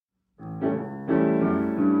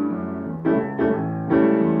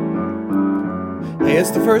Hey,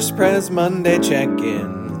 it's the First Pres Monday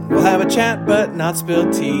check-in. We'll have a chat but not spill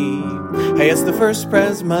tea. Hey, it's the First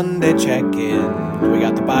Pres Monday check-in. We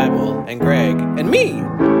got the Bible and Greg and me.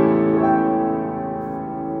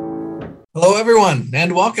 Hello, everyone,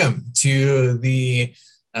 and welcome to the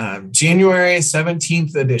January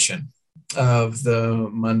 17th edition of the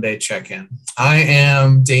Monday check-in. I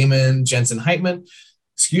am Damon Jensen Heitman,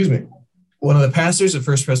 one of the pastors at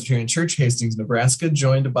First Presbyterian Church, Hastings, Nebraska,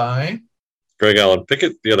 joined by Greg Allen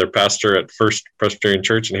Pickett, the other pastor at First Presbyterian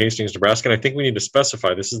Church in Hastings, Nebraska. And I think we need to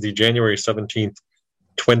specify this is the January 17th,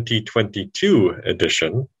 2022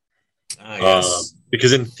 edition. Yes.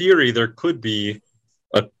 Because in theory, there could be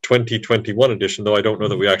a 2021 edition, though I don't know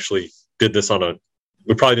that we actually did this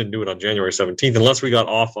we probably didn't do it on January 17th, unless we got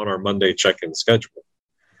off on our Monday check-in schedule.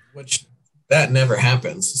 Which, that never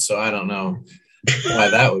happens, so I don't know why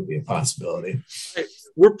that would be a possibility.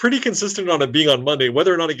 We're pretty consistent on it being on Monday.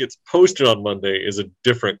 Whether or not it gets posted on Monday is a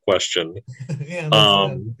different question. Yeah.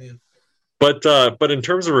 But in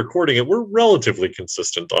terms of recording it, we're relatively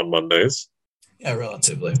consistent on Mondays. Yeah,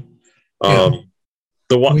 relatively. The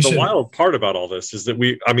wild part about all this is that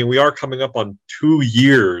we are coming up on 2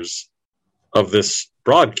 years of this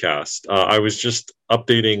broadcast. I was just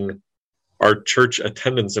updating our church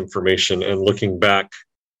attendance information and looking back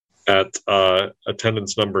at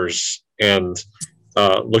attendance numbers and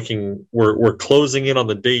we're closing in on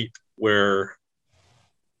the date where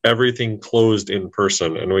everything closed in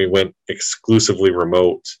person and we went exclusively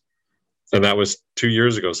remote, and that was 2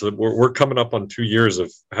 years ago. So we're coming up on 2 years of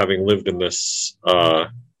having lived in this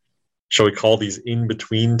shall we call these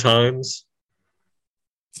in-between times?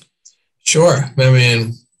 Sure. I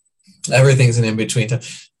mean, everything's an in-between time.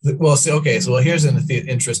 Well, here's an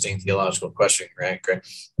interesting theological question, right, Greg?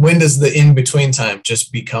 When does the in-between time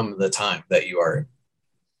just become the time that you are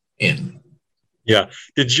in? Yeah.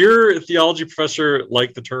 Did your theology professor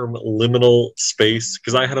like the term liminal space?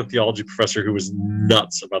 Because I had a theology professor who was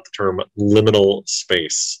nuts about the term liminal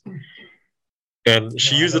space. And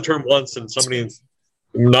she used the term once, and somebody,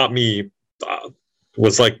 not me,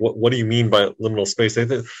 was like, what do you mean by liminal space?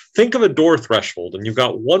 Think of a door threshold, and you've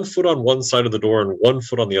got 1 foot on one side of the door and 1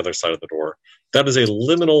 foot on the other side of the door. That is a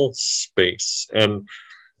liminal space. And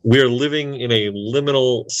we are living in a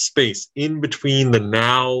liminal space in between the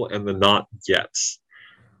now and the not yet.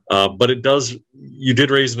 But you did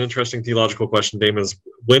raise an interesting theological question, Damon, is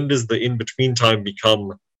when does the in-between time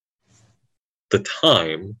become the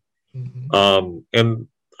time? Mm-hmm. And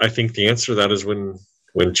I think the answer to that is when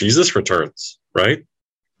Jesus returns, right?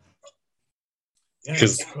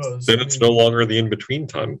 Because then it's no longer the in-between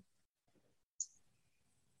time.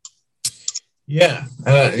 Yeah.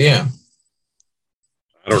 I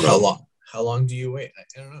don't know. How long do you wait?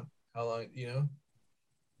 I don't know. How long,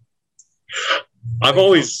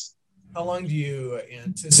 How long do you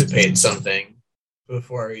anticipate something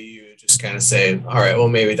before you just kind of say, all right, well,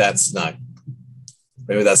 maybe that's not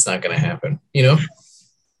going to happen,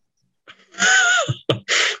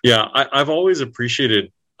 Yeah, I've always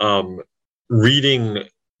appreciated reading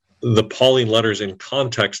the Pauline letters in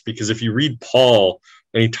context, because if you read Paul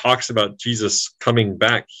and he talks about Jesus coming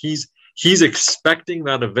back, he's expecting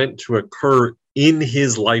that event to occur in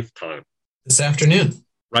his lifetime. This afternoon.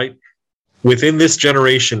 Right? Within this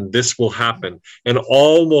generation, this will happen. And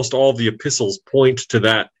almost all the epistles point to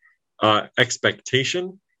that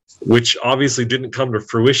expectation, which obviously didn't come to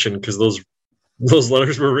fruition because those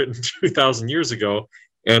letters were written 2,000 years ago,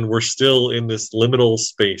 and we're still in this liminal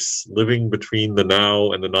space, living between the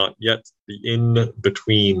now and the not yet, the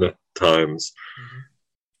in-between times. Mm-hmm.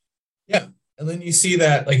 Yeah. And then you see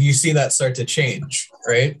that start to change,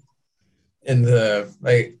 right? And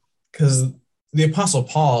because the Apostle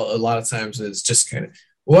Paul, a lot of times, is just kind of,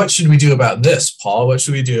 what should we do about this, Paul? What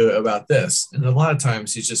should we do about this? And a lot of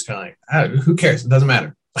times he's just kind of like, who cares? It doesn't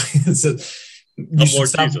matter. So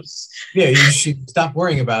you should stop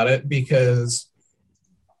worrying about it, because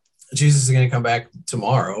Jesus is going to come back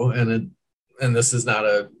tomorrow, and this is not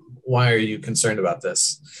why are you concerned about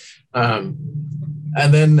this?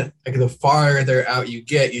 And then the farther out you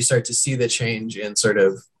get, you start to see the change in sort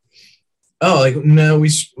of, no, we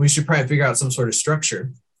should probably figure out some sort of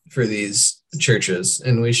structure for these churches,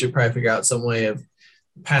 and we should probably figure out some way of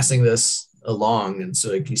passing this along. And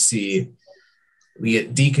so you see, we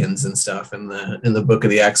get deacons and stuff in the book of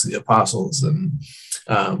the Acts of the Apostles and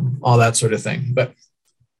all that sort of thing. But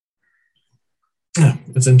yeah,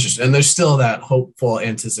 it's interesting. And there's still that hopeful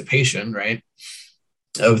anticipation, right,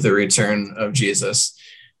 of the return of Jesus.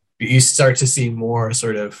 You start to see more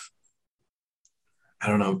sort of,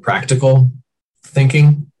 practical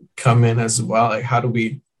thinking come in as well. Like, how do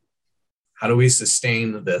we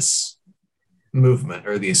sustain this movement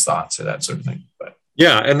or these thoughts or that sort of thing. But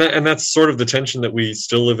yeah, and that's sort of the tension that we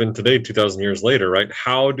still live in today, 2,000 years later, right?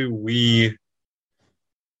 How do we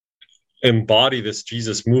embody this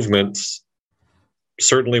Jesus movement,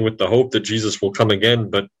 certainly with the hope that Jesus will come again,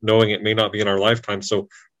 but knowing it may not be in our lifetime? So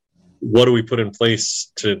what do we put in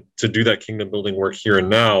place to do that kingdom building work here and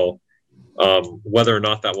now, whether or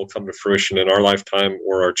not that will come to fruition in our lifetime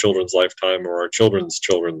or our children's lifetime or our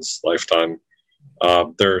children's lifetime?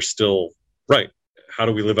 They're still right. How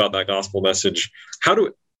do we live out that gospel message? How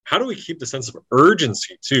do we keep the sense of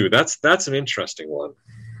urgency too? That's an interesting one.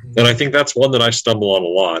 And I think that's one that I stumble on a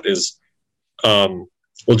lot is,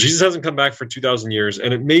 well, Jesus hasn't come back for 2,000 years,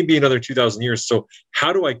 and it may be another 2,000 years. So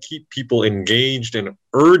how do I keep people engaged and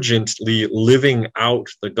urgently living out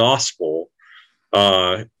the gospel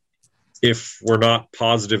if we're not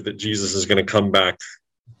positive that Jesus is going to come back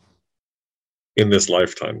in this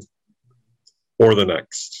lifetime or the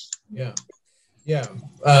next? Yeah.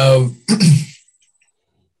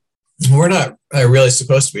 We're not really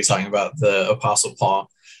supposed to be talking about the Apostle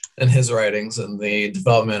Paul and his writings and the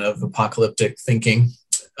development of apocalyptic thinking.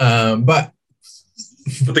 But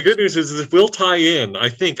the good news is we'll tie in. I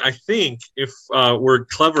think if we're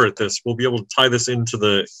clever at this, we'll be able to tie this into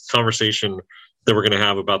the conversation that we're going to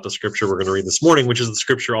have about the scripture we're going to read this morning, which is the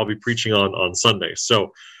scripture I'll be preaching on Sunday.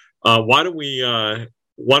 So why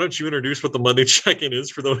don't you introduce what the Monday check-in is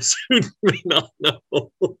for those who may not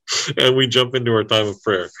know, and we jump into our time of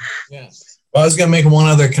prayer. Yeah. Well, I was going to make one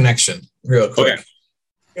other connection real quick. Okay.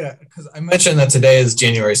 Yeah, because I mentioned that today is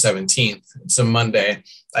January 17th. It's a Monday.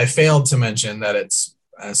 I failed to mention that it's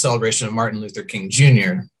a celebration of Martin Luther King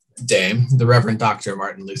Jr. Day, the Reverend Dr.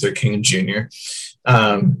 Martin Luther King Jr.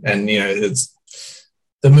 And, it's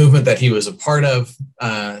the movement that he was a part of,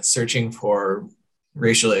 searching for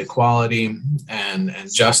racial equality and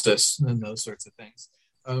justice and those sorts of things.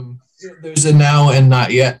 There's a now and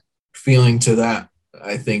not yet feeling to that,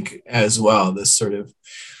 I think, as well. This sort of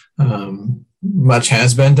much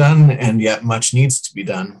has been done, and yet much needs to be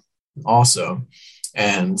done also.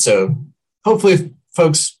 And so hopefully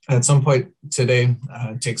folks at some point today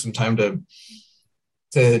take some time to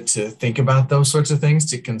think about those sorts of things,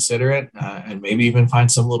 to consider it, and maybe even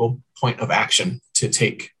find some little point of action to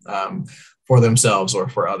take for themselves or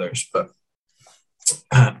for others. But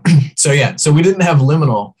so we didn't have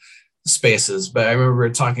liminal spaces, but I remember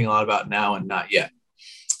talking a lot about now and not yet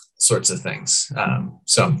sorts of things.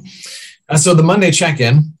 So the Monday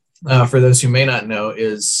check-in, for those who may not know,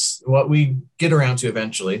 is what we get around to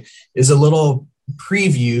eventually, is a little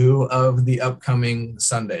preview of the upcoming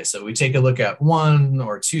Sunday. So we take a look at one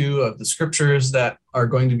or two of the scriptures that are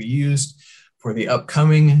going to be used for the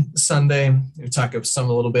upcoming Sunday. We talk a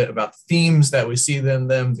little bit about the themes that we see in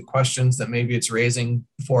them, the questions that maybe it's raising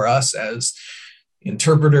for us as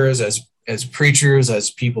interpreters, as preachers,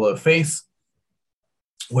 as people of faith,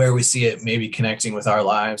 where we see it maybe connecting with our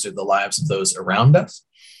lives or the lives of those around us.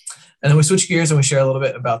 And then we switch gears and we share a little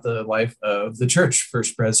bit about the life of the church,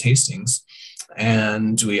 First Pres Hastings.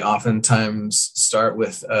 And we oftentimes start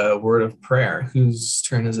with a word of prayer. Whose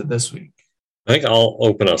turn is it this week? I think I'll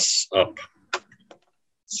open us up.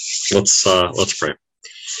 Let's pray.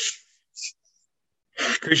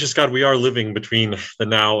 Gracious God, we are living between the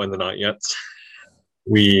now and the not yet.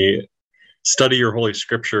 We study your Holy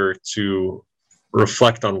Scripture to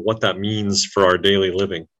reflect on what that means for our daily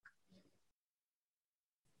living.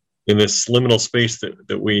 In this liminal space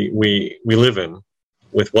that we live in,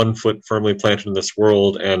 with one foot firmly planted in this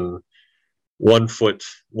world and one foot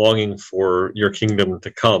longing for your kingdom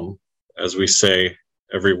to come, as we say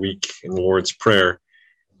every week in the Lord's Prayer,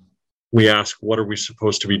 we ask, what are we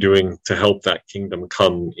supposed to be doing to help that kingdom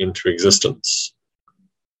come into existence?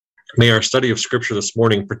 May our study of Scripture this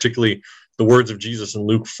morning, particularly the words of Jesus in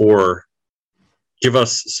Luke 4, give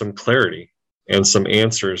us some clarity and some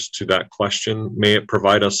answers to that question. May it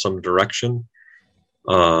provide us some direction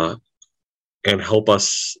and help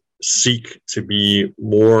us seek to be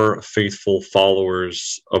more faithful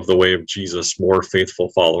followers of the way of Jesus, more faithful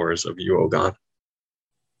followers of you, O God.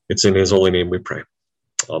 It's in his holy name we pray.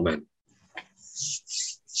 Amen.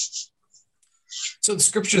 So the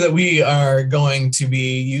scripture that we are going to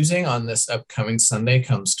be using on this upcoming Sunday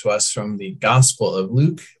comes to us from the Gospel of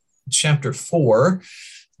Luke, chapter 4,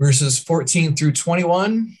 verses 14 through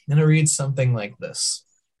 21, and it reads something like this.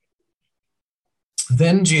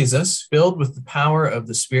 Then Jesus, filled with the power of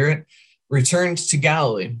the Spirit, returned to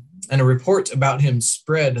Galilee, and a report about him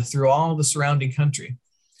spread through all the surrounding country.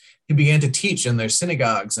 He began to teach in their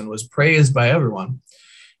synagogues and was praised by everyone.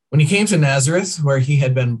 When he came to Nazareth, where he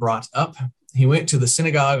had been brought up, he went to the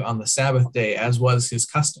synagogue on the Sabbath day, as was his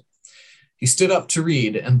custom. He stood up to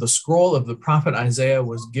read, and the scroll of the prophet Isaiah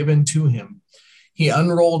was given to him. He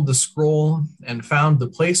unrolled the scroll and found the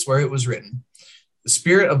place where it was written, "The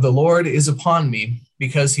Spirit of the Lord is upon me,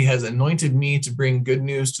 because he has anointed me to bring good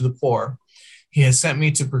news to the poor. He has sent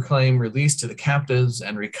me to proclaim release to the captives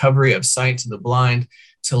and recovery of sight to the blind,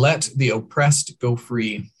 to let the oppressed go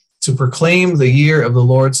free, to proclaim the year of the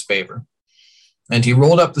Lord's favor." And he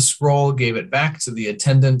rolled up the scroll, gave it back to the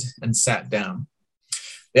attendant, and sat down.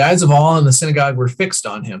 The eyes of all in the synagogue were fixed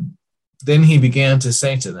on him. Then he began to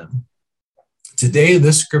say to them, "Today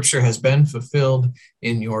this scripture has been fulfilled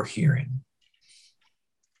in your hearing."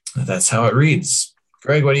 That's how it reads.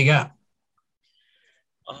 Greg, what do you got?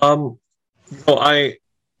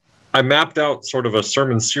 I mapped out sort of a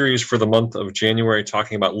sermon series for the month of January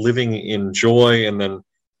talking about living in joy, and then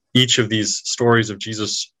each of these stories of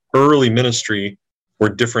Jesus' early ministry were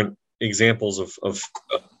different examples of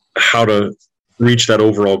how to reach that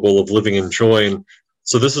overall goal of living in joy. And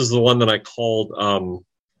so this is the one that I called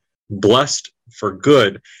Blessed for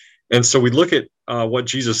Good. And so we look at what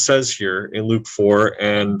Jesus says here in Luke 4,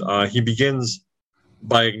 and he begins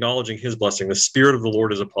by acknowledging his blessing. "The Spirit of the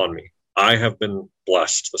Lord is upon me. I have been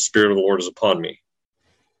blessed. The Spirit of the Lord is upon me."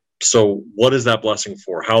 So what is that blessing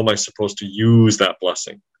for? How am I supposed to use that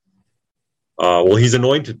blessing? Well, he's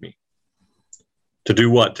anointed me. To do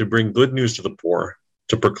what? To bring good news to the poor,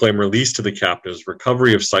 to proclaim release to the captives,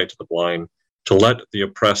 recovery of sight to the blind, to let the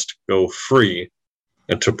oppressed go free,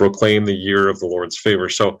 and to proclaim the year of the Lord's favor.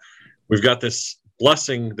 So we've got this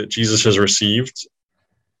blessing that Jesus has received,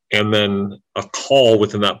 and then a call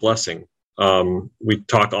within that blessing. We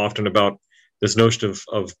talk often about this notion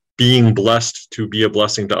of being blessed to be a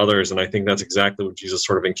blessing to others, and I think that's exactly what Jesus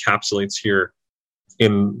sort of encapsulates here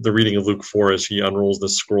in the reading of Luke 4 as he unrolls the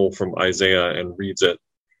scroll from Isaiah and reads it.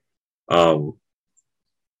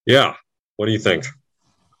 Yeah, what do you think?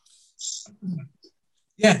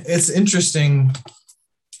 Yeah, it's interesting.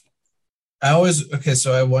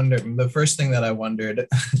 So I wonder, the first thing that I wondered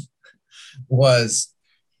was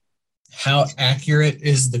how accurate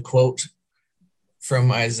is the quote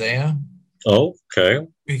from Isaiah? Oh, okay.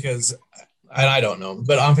 Because I don't know,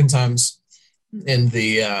 but oftentimes in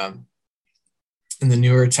the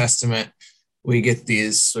Newer Testament, we get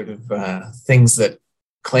these sort of things that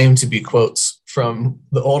claim to be quotes from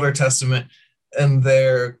the Older Testament, and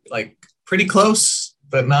they're like pretty close,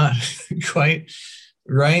 but not quite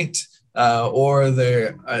right. Or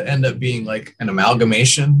they end up being like an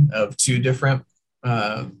amalgamation of two different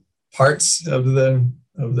parts of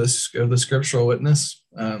the scriptural witness.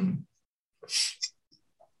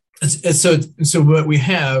 So what we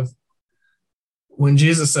have when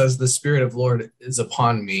Jesus says, "The Spirit of the Lord is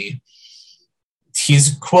upon me,"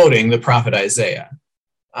 he's quoting the prophet Isaiah.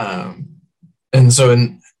 And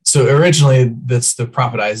so originally that's the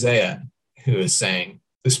prophet Isaiah who is saying,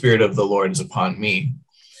 "The Spirit of the Lord is upon me,"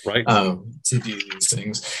 right? To do these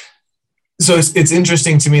things. So it's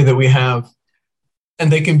interesting to me that we have,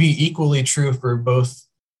 and they can be equally true for both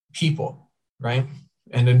people, right?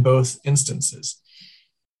 And in both instances,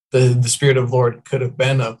 the Spirit of the Lord could have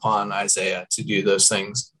been upon Isaiah to do those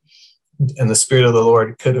things, and the Spirit of the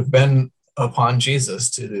Lord could have been upon Jesus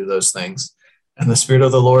to do those things, and the Spirit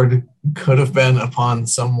of the Lord could have been upon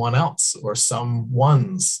someone else or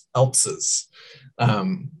someone's else's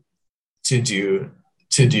to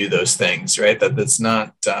do those things, right? That's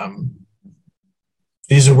not.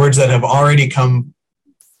 These are words that have already come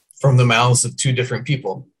from the mouths of two different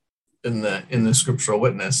people in the scriptural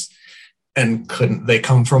witness, and couldn't they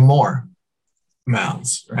come from more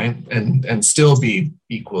mouths, right? And still be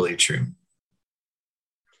equally true.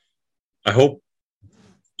 I hope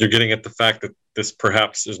you're getting at the fact that this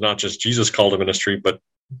perhaps is not just Jesus' call to ministry, but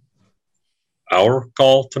our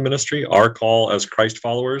call to ministry, our call as Christ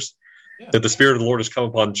followers, that the Spirit of the Lord has come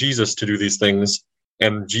upon Jesus to do these things,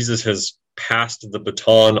 and Jesus has passed the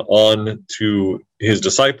baton on to his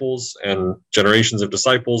disciples and generations of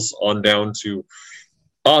disciples on down to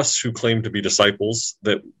us who claim to be disciples,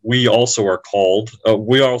 that we also are called,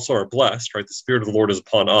 we also are blessed, right? The Spirit of the Lord is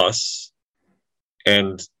upon us,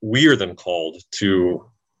 and we are then called to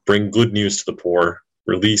bring good news to the poor,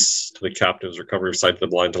 release to the captives, recovery of sight to the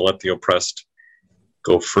blind, to let the oppressed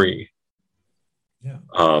go free. Yeah.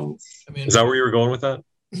 Is that where you were going with that?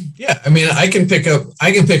 Yeah. I mean, I can pick up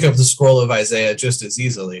the scroll of Isaiah just as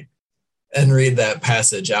easily and read that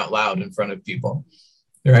passage out loud in front of people.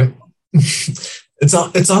 Right.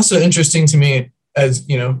 It's also interesting to me, as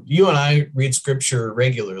you know, you and I read scripture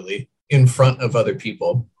regularly in front of other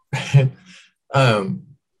people. And I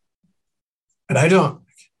don't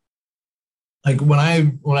like when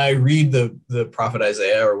I read the prophet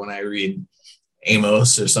Isaiah, or when I read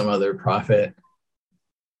Amos or some other prophet.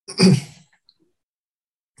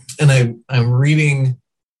 And I'm reading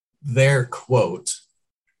their quote.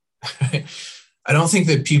 I don't think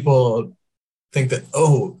that people think that,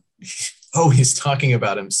 oh, he's talking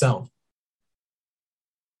about himself.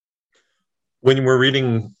 When we're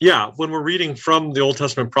reading from the Old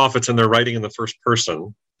Testament prophets and they're writing in the first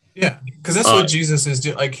person. Yeah, because that's what Jesus is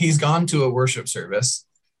doing. Like, he's gone to a worship service.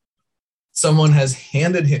 Someone has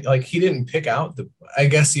handed him, like, he didn't pick out I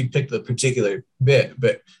guess he picked the particular bit,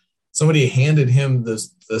 but somebody handed him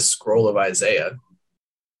the scroll of Isaiah.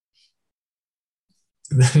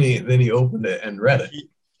 Then he opened it and read it. He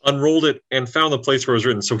unrolled it and found the place where it was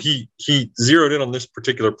written. So he zeroed in on this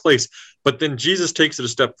particular place. But then Jesus takes it a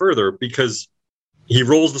step further, because he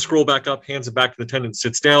rolls the scroll back up, hands it back to the attendant,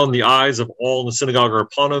 sits down. The eyes of all in the synagogue are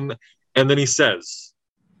upon him. And then he says,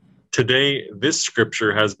 today, this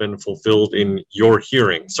scripture has been fulfilled in your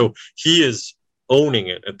hearing. So he is owning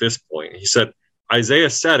it at this point. He said, Isaiah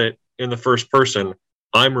said it in the first person.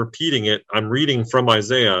 I'm repeating it. I'm reading from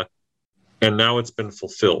Isaiah, and now it's been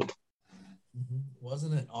fulfilled.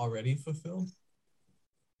 Wasn't it already fulfilled?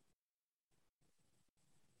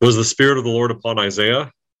 Was the Spirit of the Lord upon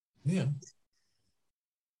Isaiah? Yeah.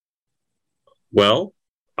 Well,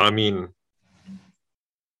 I mean,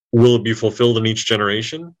 will it be fulfilled in each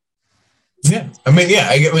generation? Yeah. I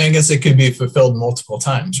guess it could be fulfilled multiple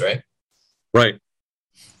times, right? Right.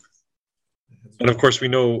 And of course, we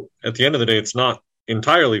know at the end of the day, it's not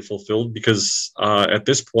entirely fulfilled, because at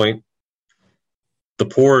this point, the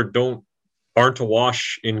poor aren't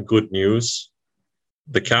awash in good news.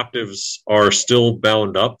 The captives are still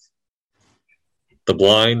bound up. The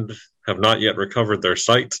blind have not yet recovered their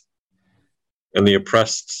sight, and the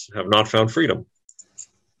oppressed have not found freedom.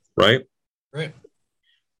 Right? Right.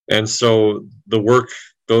 And so the work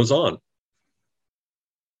goes on.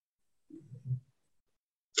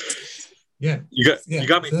 Yeah. You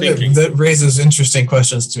got me thinking. That raises interesting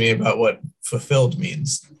questions to me about what fulfilled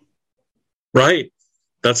means. Right.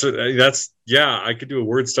 I could do a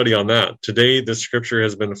word study on that. Today, this scripture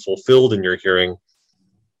has been fulfilled in your hearing.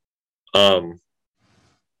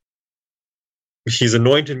 He's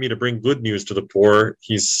anointed me to bring good news to the poor.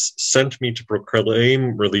 He's sent me to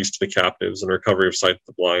proclaim release to the captives and recovery of sight to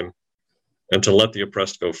the blind, and to let the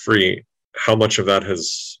oppressed go free. How much of that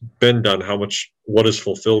has been done? What does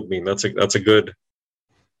fulfilled mean? That's a good.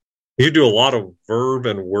 You do a lot of verb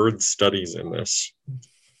and word studies in this.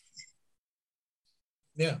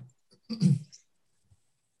 Yeah.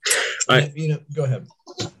 Go ahead.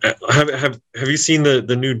 Have you seen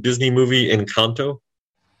the new Disney movie Encanto?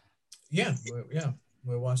 Yeah.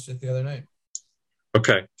 We watched it the other night.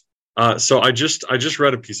 Okay. So I just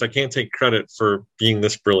read a piece. I can't take credit for being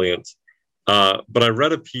this brilliant. But I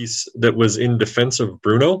read a piece that was in defense of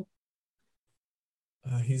Bruno.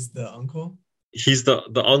 He's the uncle? He's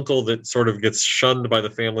the uncle that sort of gets shunned by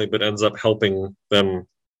the family but ends up helping them.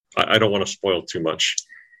 I don't want to spoil too much.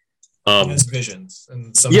 He has visions,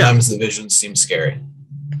 and sometimes the visions seem scary.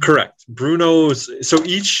 Correct. So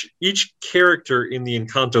each character in the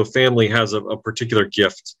Encanto family has a particular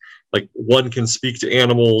gift. Like, one can speak to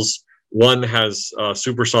animals, one has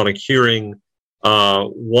supersonic hearing,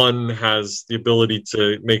 one has the ability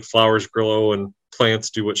to make flowers grow and plants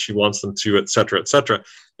do what she wants them to, et cetera, et cetera.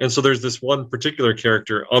 And so there's this one particular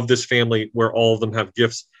character of this family where all of them have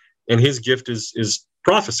gifts, and his gift is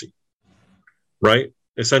prophecy, right?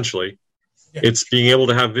 Essentially, it's being able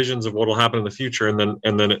to have visions of what will happen in the future, and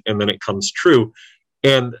then it comes true.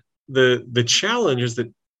 And the challenge is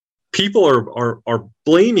that people are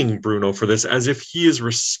blaming Bruno for this as if he is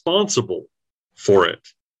responsible for it,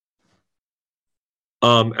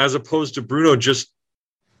 as opposed to Bruno just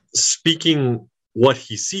speaking what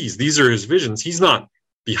he sees. These are his visions. He's not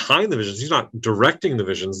behind the visions. He's not directing the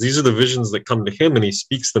visions. These are the visions that come to him, and he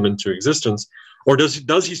speaks them into existence. Or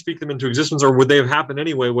does he speak them into existence, or would they have happened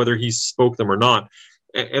anyway, whether he spoke them or not?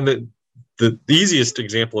 And the easiest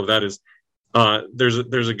example of that is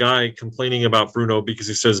there's a guy complaining about Bruno because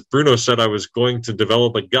he says, Bruno said I was going to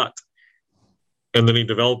develop a gut, and then he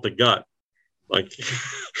developed a gut. Like,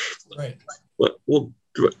 right. Well,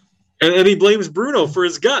 and he blames Bruno for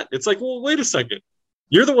his gut. It's like, well, wait a second.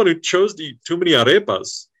 You're the one who chose to eat too many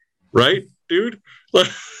arepas, right, dude?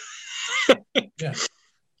 Yeah.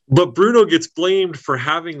 But Bruno gets blamed for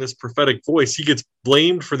having this prophetic voice. He gets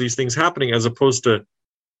blamed for these things happening, as opposed to,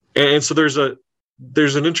 and so there's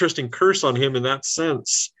an interesting curse on him in that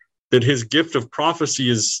sense, that his gift of prophecy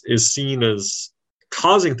is seen as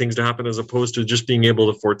causing things to happen, as opposed to just being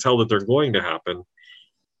able to foretell that they're going to happen.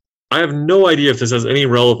 I have no idea if this has any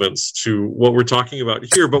relevance to what we're talking about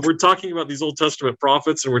here, but we're talking about these Old Testament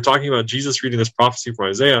prophets, and we're talking about Jesus reading this prophecy from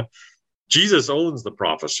Isaiah. Jesus owns the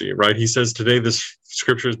prophecy, right? He says, today this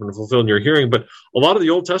scripture has been fulfilled in your hearing. But a lot of the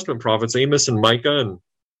Old Testament prophets, Amos and Micah and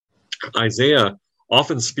Isaiah,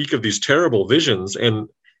 often speak of these terrible visions, and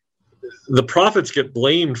the prophets get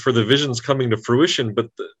blamed for the visions coming to fruition, but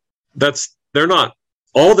they're not.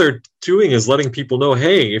 All they're doing is letting people know,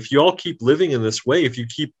 hey, if you all keep living in this way, if you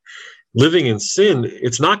keep living in sin,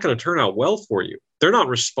 it's not going to turn out well for you. They're not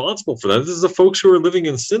responsible for that. This is the folks who are living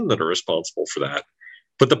in sin that are responsible for that.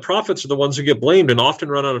 But the prophets are the ones who get blamed and often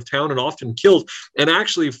run out of town and often killed. And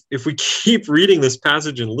actually, if we keep reading this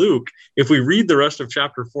passage in Luke, if we read the rest of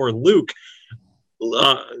chapter 4 in Luke,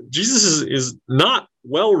 Jesus is not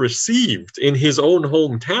well received in his own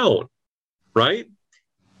hometown, right?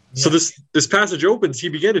 Yeah. So this passage opens, he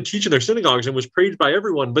began to teach in their synagogues and was praised by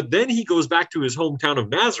everyone. But then he goes back to his hometown of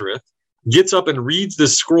Nazareth, gets up and reads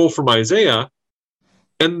this scroll from Isaiah,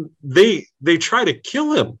 and they try to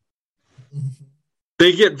kill him.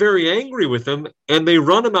 They get very angry with him, and they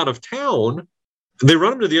run him out of town. They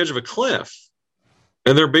run him to the edge of a cliff,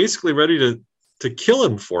 and they're basically ready to kill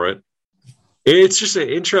him for it. It's just an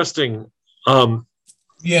interesting.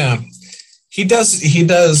 Yeah, he does. He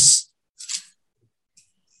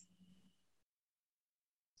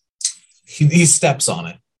steps on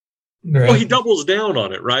it. Right? Well, he doubles down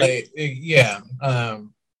on it, right? Yeah.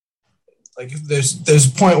 Like there's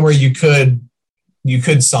a point where you could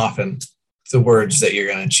soften the words that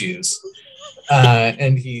you're going to choose,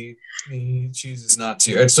 and he chooses not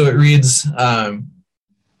to. So it reads. I'll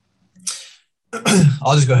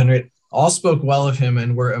just go ahead and read it. All spoke well of him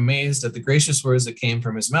and were amazed at the gracious words that came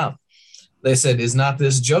from his mouth. They said, "Is not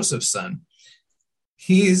this Joseph's son?"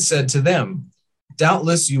 He said to them,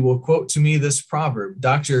 "Doubtless you will quote to me this proverb,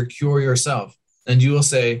 'Doctor, cure yourself.' And you will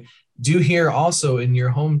say, 'Do here also in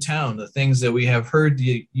your hometown the things that we have heard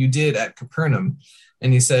you did at Capernaum.'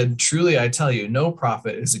 And he said, 'Truly I tell you, no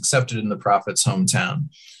prophet is accepted in the prophet's hometown.'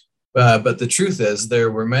 But the truth is,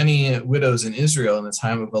 there were many widows in Israel in the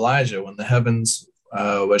time of Elijah, when the heavens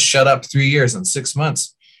was shut up 3 years and 6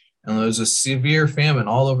 months, and there was a severe famine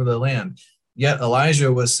all over the land. Yet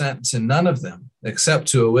Elijah was sent to none of them, except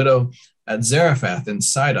to a widow at Zarephath in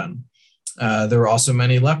Sidon. There were also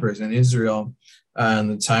many lepers in Israel in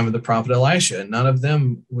the time of the prophet Elisha, and none of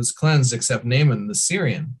them was cleansed except Naaman the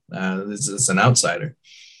Syrian. This is an outsider.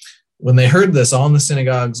 When they heard this, all in the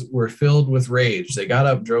synagogues were filled with rage. They got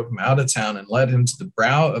up, drove him out of town, and led him to the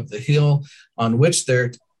brow of the hill on which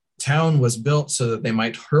their town was built, so that they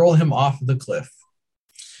might hurl him off the cliff.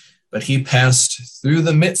 But he passed through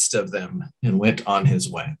the midst of them and went on his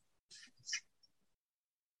way."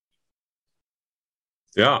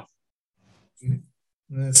 Yeah. And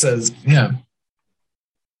it says, yeah.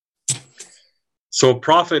 So a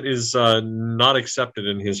prophet is not accepted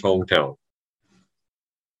in his hometown.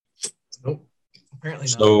 Nope. Apparently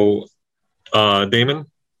not. So, Damon,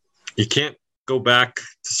 you can't go back to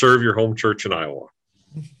serve your home church in Iowa.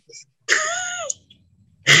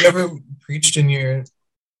 Have you ever preached in in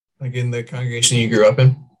the congregation you grew up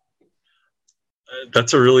in?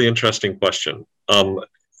 That's a really interesting question.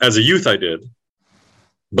 As a youth, I did.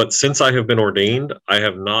 But since I have been ordained, I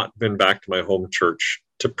have not been back to my home church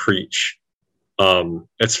to preach.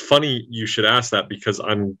 It's funny you should ask that, because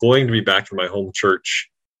I'm going to be back in my home church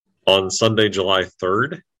on Sunday, July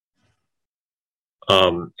 3rd.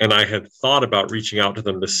 And I had thought about reaching out to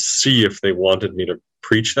them to see if they wanted me to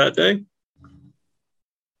preach that day.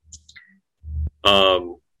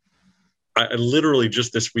 I literally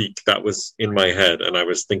just this week, that was in my head, and I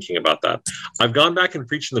was thinking about that. I've gone back and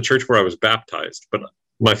preached in the church where I was baptized, but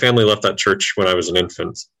my family left that church when I was an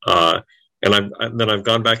infant. And then I've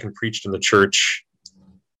gone back and preached in the church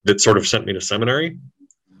that sort of sent me to seminary,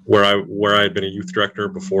 where I had been a youth director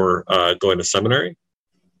before going to seminary.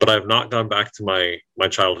 But I've not gone back to my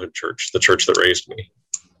childhood church, the church that raised me.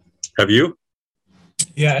 Have you?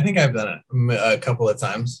 Yeah, I think I've done it a couple of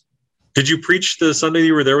times. Did you preach the Sunday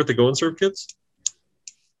you were there with the Go and Serve kids?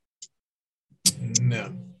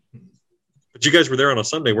 No. But you guys were there on a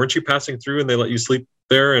Sunday. Weren't you passing through and they let you sleep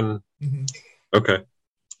there? And Okay.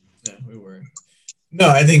 Yeah, we were. No,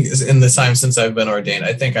 I think in the time since I've been ordained,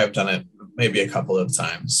 I think I've done it maybe a couple of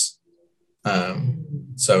times.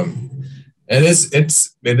 So it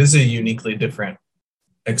is a uniquely different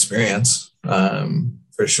experience,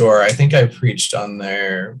 for sure. I think I preached on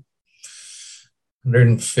their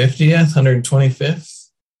 150th,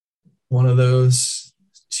 125th, one of those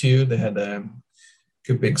two. They had a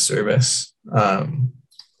good big service. Well,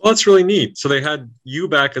 that's really neat. So they had you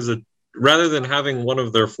back as a rather than having one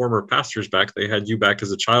of their former pastors back, they had you back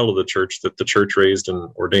as a child of the church that the church raised and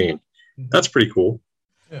ordained. That's pretty cool.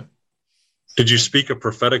 Yeah. Did you speak a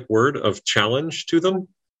prophetic word of challenge to them?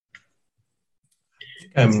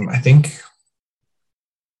 I think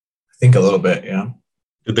a little bit, yeah.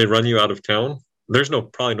 Did they run you out of town? There's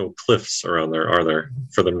probably no cliffs around there, are there,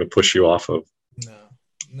 for them to push you off of?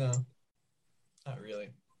 No, not really.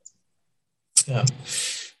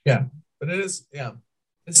 Yeah, but it is, yeah,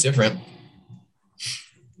 it's different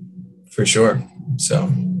for sure.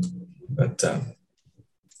 So, but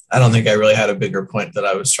I don't think I really had a bigger point that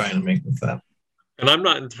I was trying to make with that. And I'm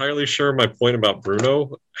not entirely sure my point about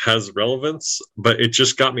Bruno has relevance, but it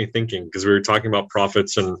just got me thinking, because we were talking about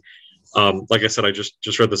prophets, and like I said, I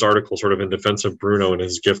just read this article sort of in defense of Bruno and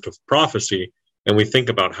his gift of prophecy, and we think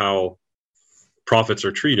about how prophets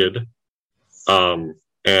are treated,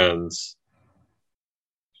 and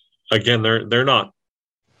again, they're not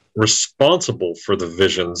responsible for the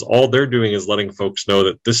visions. All they're doing is letting folks know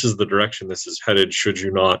that this is the direction this is headed, should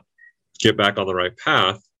you not get back on the right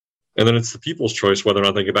path. And then it's the people's choice whether or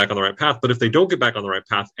not they get back on the right path. But if they don't get back on the right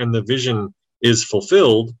path and the vision is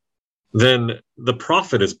fulfilled, then the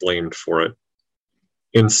prophet is blamed for it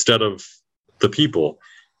instead of the people.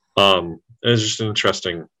 It's just an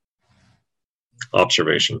interesting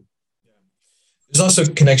observation. There's also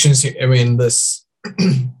connections here. I mean, this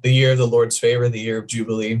the year of the Lord's favor, the year of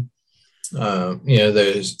Jubilee.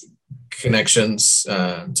 There's connections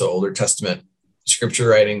to Older Testament scripture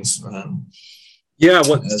writings.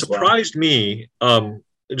 What surprised me,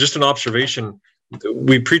 just an observation,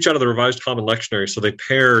 we preach out of the Revised Common Lectionary, so they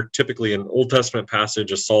pair typically an Old Testament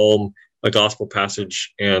passage, a psalm, a gospel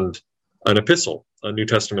passage, and an epistle, a New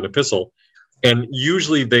Testament epistle. And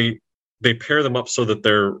usually they pair them up so that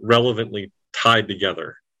they're relevantly tied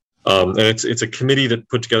together. And it's a committee that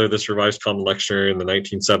put together this Revised Common Lectionary in the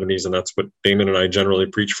 1970s, and that's what Damon and I generally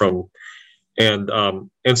preach from. And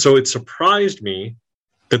so it surprised me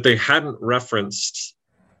that they hadn't referenced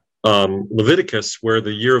Leviticus, where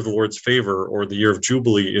the year of the Lord's favor or the year of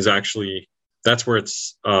Jubilee is actually, that's where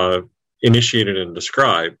it's initiated and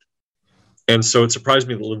described. And so it surprised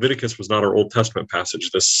me that Leviticus was not our Old Testament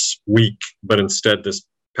passage this week, but instead this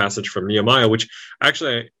passage from Nehemiah, which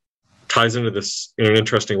actually ties into this in an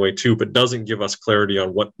interesting way too, but doesn't give us clarity on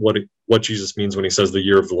what Jesus means when he says the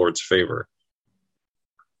year of the Lord's favor.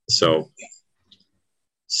 So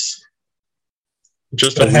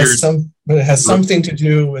just but it has something to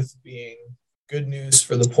do with being good news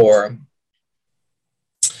for the poor,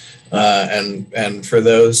 and for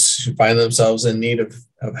those who find themselves in need of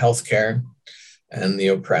health care, and the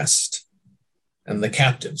oppressed and the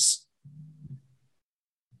captives.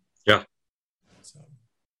 Yeah. So.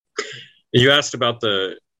 You asked about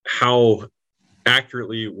how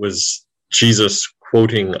accurately was Jesus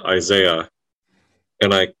quoting Isaiah,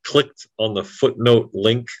 and I clicked on the footnote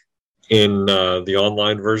link in the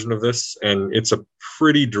online version of this, and it's a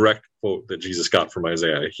pretty direct quote that Jesus got from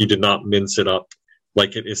Isaiah. He did not mince it up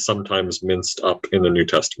like it is sometimes minced up in the New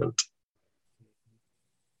Testament.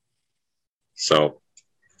 So,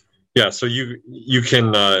 yeah, so you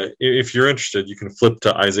can, if you're interested, you can flip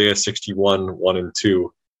to Isaiah 61, 1 and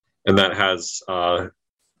 2, and that has,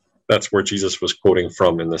 that's where Jesus was quoting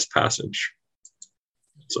from in this passage.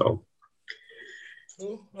 So.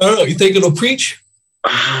 I don't know, you think it'll preach?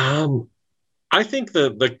 I think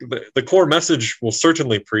the core message will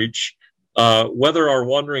certainly preach. Whether our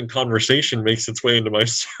wandering conversation makes its way into my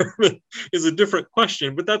sermon is a different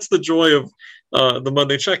question, but that's the joy of the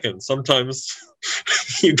Monday check-in. Sometimes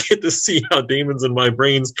you get to see how Damon's and my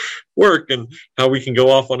brains work and how we can go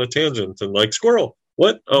off on a tangent and like, squirrel,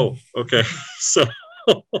 what? Oh, okay. So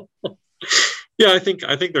yeah, I think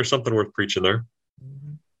there's something worth preaching there.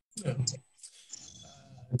 Yeah.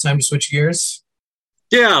 Time to switch gears.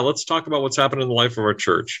 Yeah, let's talk about what's happening in the life of our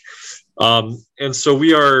church. And so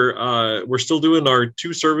we're still doing our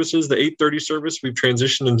two services. The 8:30 service, we've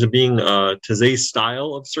transitioned into being a Taizé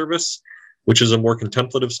style of service, which is a more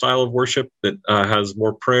contemplative style of worship that has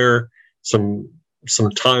more prayer, some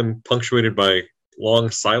time punctuated by long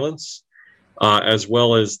silence, as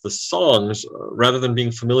well as the songs, rather than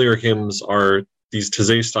being familiar hymns, are these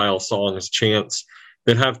Taizé style songs, chants,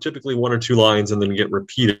 that have typically one or two lines and then get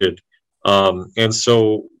repeated. And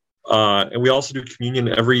we also do communion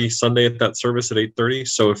every Sunday at that service at 8:30.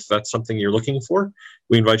 So if that's something you're looking for,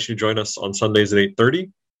 we invite you to join us on Sundays at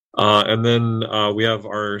 8:30. And then we have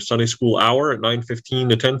our Sunday school hour at 9:15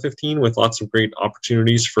 to 10:15 with lots of great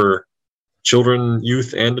opportunities for children,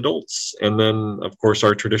 youth, and adults. And then, of course,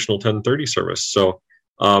 our traditional 10:30 service. So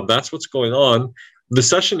that's what's going on. the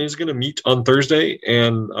session is going to meet on Thursday,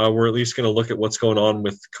 and we're at least going to look at what's going on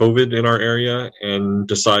with COVID in our area and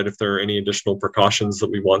decide if there are any additional precautions that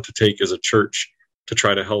we want to take as a church to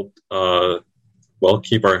try to help,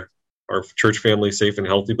 keep our church family safe and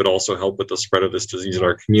healthy, but also help with the spread of this disease in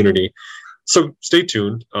our community. So stay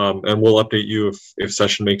tuned, and we'll update you if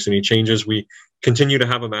session makes any changes. We continue to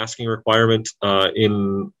have a masking requirement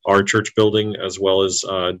in our church building, as well as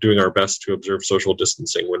doing our best to observe social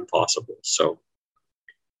distancing when possible. So,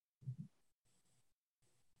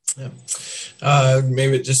 yeah.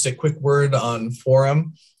 Maybe just a quick word on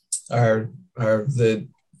Forum, the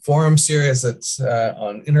Forum series that's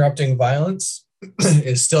on interrupting violence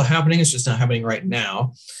is still happening. It's just not happening right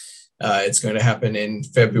now. It's going to happen in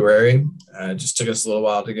February. Just took us a little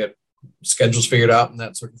while to get schedules figured out and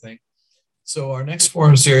that sort of thing. So our next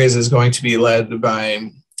Forum series is going to be led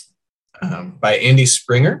by Andy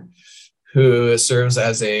Springer, who serves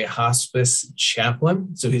as a hospice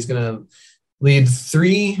chaplain. So he's going to lead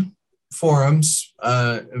 3 forums,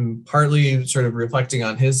 and partly sort of reflecting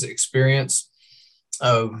on his experience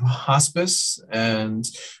of hospice, and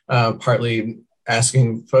partly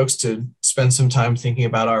asking folks to spend some time thinking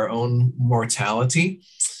about our own mortality,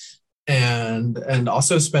 and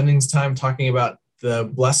also spending time talking about the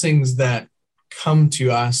blessings that come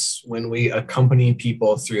to us when we accompany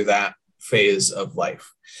people through that phase of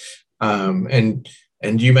life.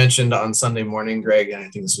 And you mentioned on Sunday morning, Greg, and I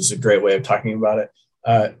think this was a great way of talking about it,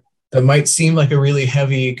 that might seem like a really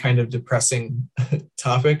heavy, kind of depressing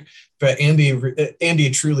topic, but Andy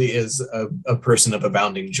truly is a person of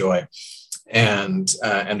abounding joy and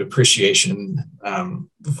appreciation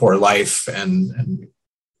for life, and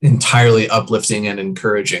entirely uplifting and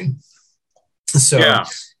encouraging. So, yeah.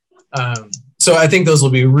 So I think those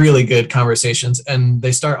will be really good conversations, and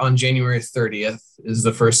they start on January 30th is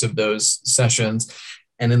the first of those sessions.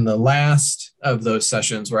 And in the last of those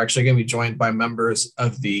sessions, we're actually going to be joined by members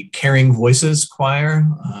of the Caring Voices Choir,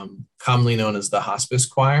 commonly known as the Hospice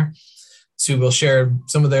Choir. So we'll share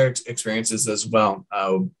some of their experiences as well,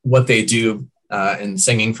 what they do in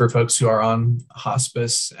singing for folks who are on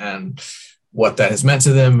hospice, and what that has meant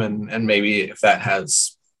to them, and maybe if that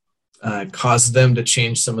has caused them to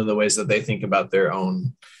change some of the ways that they think about their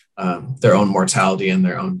own mortality and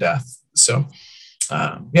their own death. So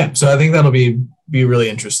so I think that'll be really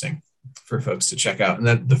interesting for folks to check out. And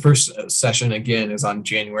that the first session again is on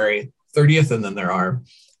January 30th, and then there are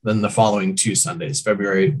the following 2 Sundays,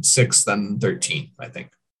 February 6th and 13th, I think.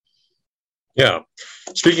 Yeah.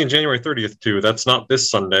 Speaking of January 30th too, that's not this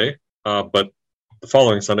Sunday, but the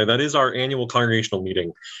following Sunday, that is our annual congregational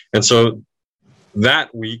meeting. And so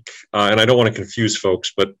that week, and I don't want to confuse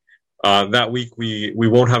folks, but that week we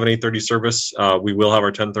won't have an 8:30 service. We will have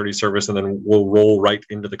our 10:30 service, and then we'll roll right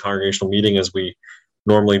into the congregational meeting as we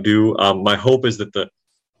normally do. My hope is that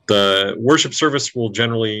the worship service will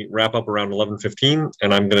generally wrap up around 11:15,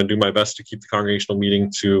 and I'm going to do my best to keep the congregational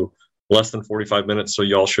meeting to less than 45 minutes, so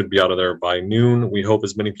y'all should be out of there by noon. We hope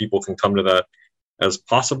as many people can come to that as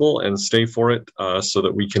possible and stay for it, so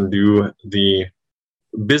that we can do the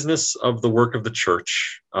business of the work of the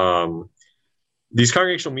church. These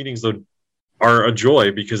congregational meetings, though, are a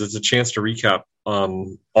joy because it's a chance to recap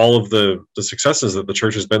all of the successes that the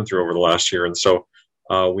church has been through over the last year. And so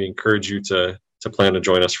we encourage you to plan to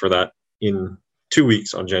join us for that in 2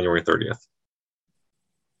 weeks on January 30th.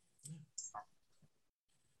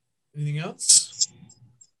 Anything else?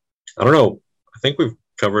 I don't know. I think we've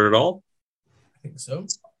covered it all. I think so.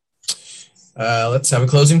 Let's have a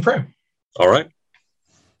closing prayer. All right.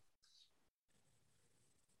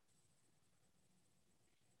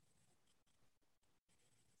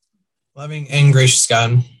 Loving and gracious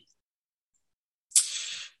God,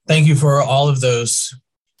 thank you for all of those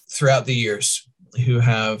throughout the years who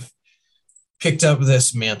have picked up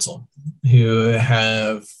this mantle, who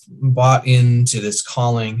have bought into this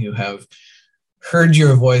calling, who have heard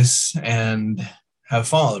your voice and have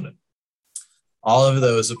followed it. All of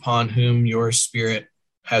those upon whom your Spirit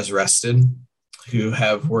has rested, who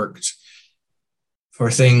have worked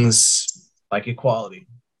for things like equality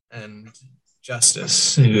and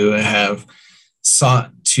justice, who have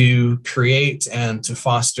sought to create and to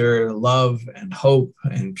foster love and hope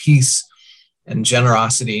and peace and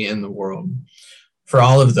generosity in the world. For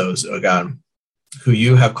all of those, O God, who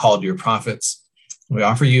you have called your prophets, we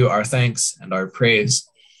offer you our thanks and our praise.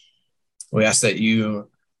 We ask that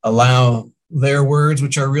you allow their words,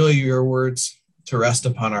 which are really your words, to rest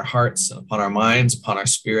upon our hearts, upon our minds, upon our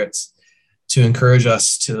spirits, to encourage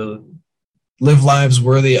us to live lives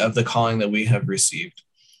worthy of the calling that we have received.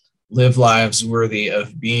 Live lives worthy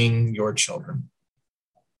of being your children.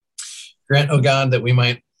 Grant, O God, that we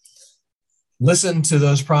might listen to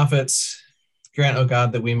those prophets. Grant, O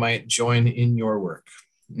God, that we might join in your work.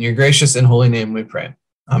 In your gracious and holy name we pray.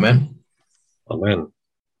 Amen. Amen.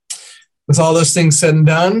 With all those things said and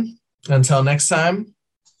done, until next time,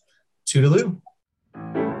 toodaloo.